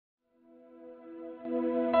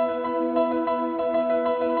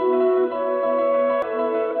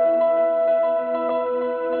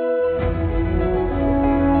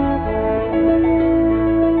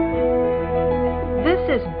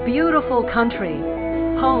country,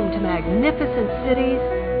 home to magnificent cities,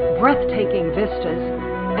 breathtaking vistas,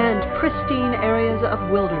 and pristine areas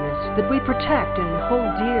of wilderness that we protect and hold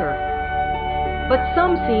dear. But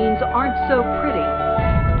some scenes aren't so pretty.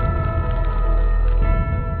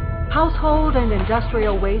 Household and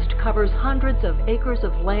industrial waste covers hundreds of acres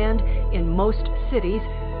of land in most cities,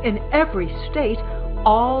 in every state,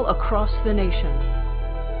 all across the nation.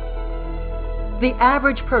 The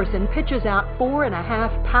average person pitches out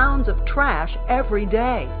 4.5 pounds of trash every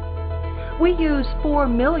day. We use 4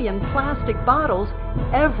 million plastic bottles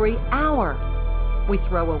every hour. We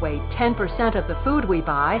throw away 10% of the food we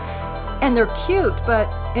buy, and they're cute, but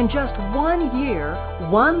in just 1 year,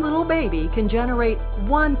 one little baby can generate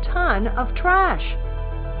 1 ton of trash.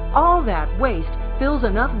 All that waste fills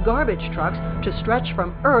enough garbage trucks to stretch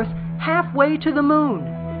from Earth halfway to the moon.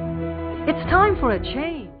 It's time for a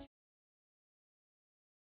change.